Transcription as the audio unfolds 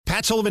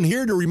Matt Sullivan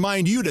here to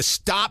remind you to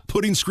stop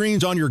putting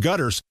screens on your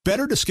gutters.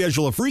 Better to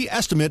schedule a free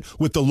estimate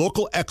with the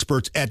local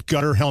experts at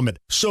Gutter Helmet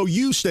so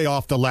you stay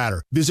off the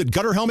ladder. Visit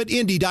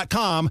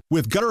GutterHelmetIndy.com.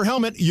 With Gutter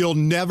Helmet, you'll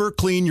never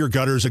clean your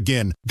gutters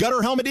again.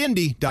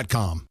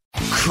 GutterHelmetIndy.com.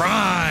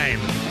 Crime,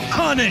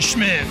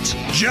 punishment,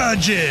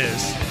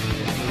 judges,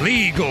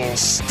 legal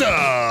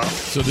stuff.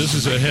 So this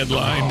is a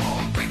headline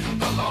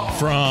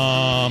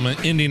from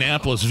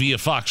Indianapolis via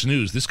Fox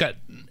News. This got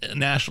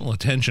national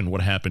attention,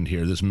 what happened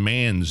here. This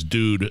man's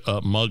dude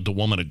mugged a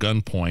woman at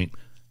gunpoint,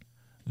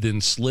 then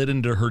slid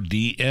into her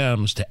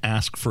DMs to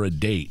ask for a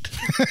date.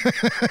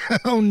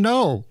 Oh,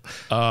 no.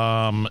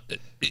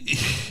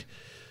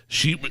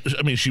 She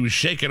was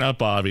shaken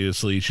up,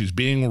 obviously. She's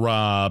being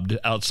robbed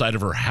outside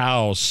of her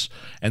house.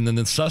 And then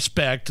the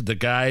suspect, the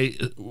guy,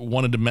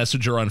 wanted to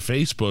message her on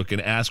Facebook and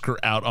ask her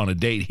out on a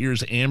date.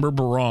 Here's Amber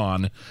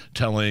Barron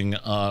telling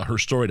her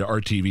story to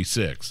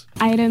RTV6.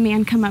 I had a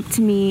man come up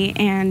to me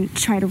and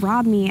try to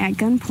rob me at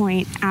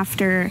gunpoint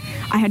after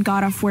I had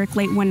got off work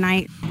late one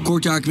night.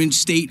 Court documents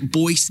state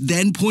Boyce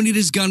then pointed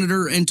his gun at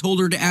her and told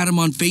her to add him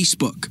on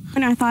Facebook.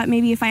 And I thought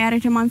maybe if I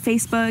added him on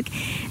Facebook,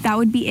 that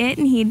would be it,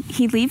 and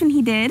he'd leave, and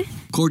he did.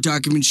 Court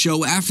documents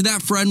show after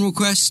that friend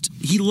request,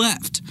 he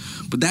left.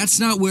 But that's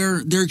not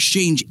where their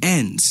exchange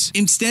ends.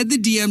 Instead, the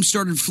DM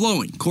started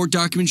flowing. Court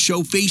documents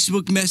show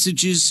Facebook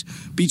messages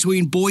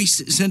between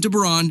Boyce sent to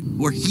Barron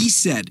where he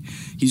said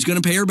he's going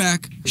to pay her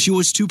back. She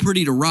was too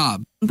pretty to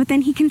rob. But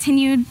then he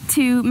continued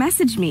to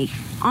message me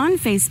on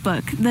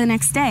Facebook the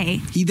next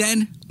day. He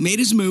then made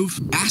his move,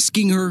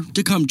 asking her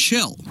to come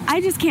chill. I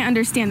just can't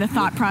understand the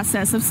thought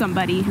process of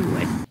somebody who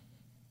would.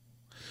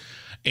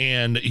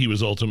 And he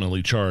was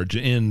ultimately charged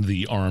in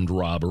the armed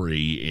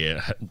robbery,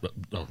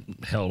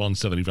 held on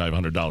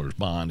 $7,500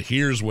 bond.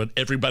 Here's what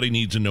everybody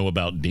needs to know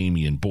about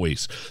Damian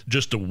Boyce.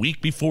 Just a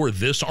week before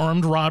this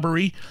armed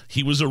robbery,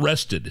 he was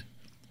arrested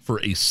for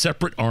a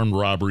separate armed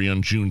robbery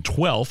on June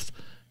 12th.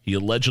 He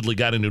allegedly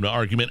got into an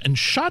argument and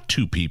shot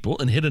two people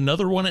and hit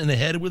another one in the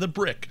head with a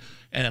brick.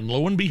 And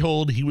lo and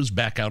behold, he was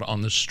back out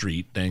on the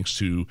street thanks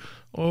to,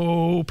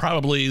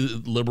 probably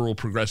liberal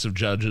progressive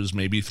judges.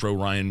 Maybe throw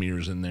Ryan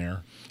Mears in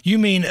there. You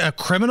mean a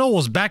criminal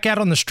was back out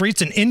on the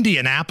streets in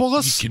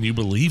Indianapolis? Can you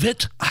believe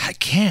it? I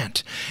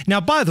can't. Now,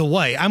 by the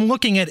way, I'm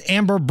looking at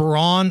Amber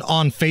Barron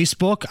on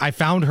Facebook. I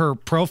found her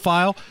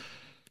profile.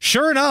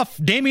 Sure enough,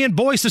 Damian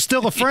Boyce is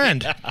still a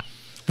friend. Yeah.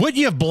 Wouldn't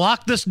you have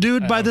blocked this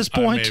dude by this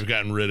point? I may have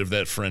gotten rid of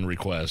that friend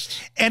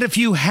request. And if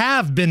you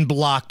have been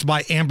blocked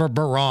by Amber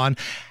Barron,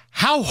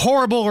 how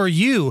horrible are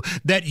you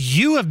that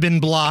you have been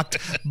blocked,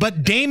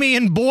 but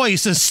Damian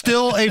Boyce is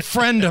still a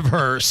friend of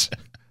hers?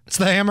 It's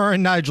the Hammer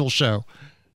and Nigel Show.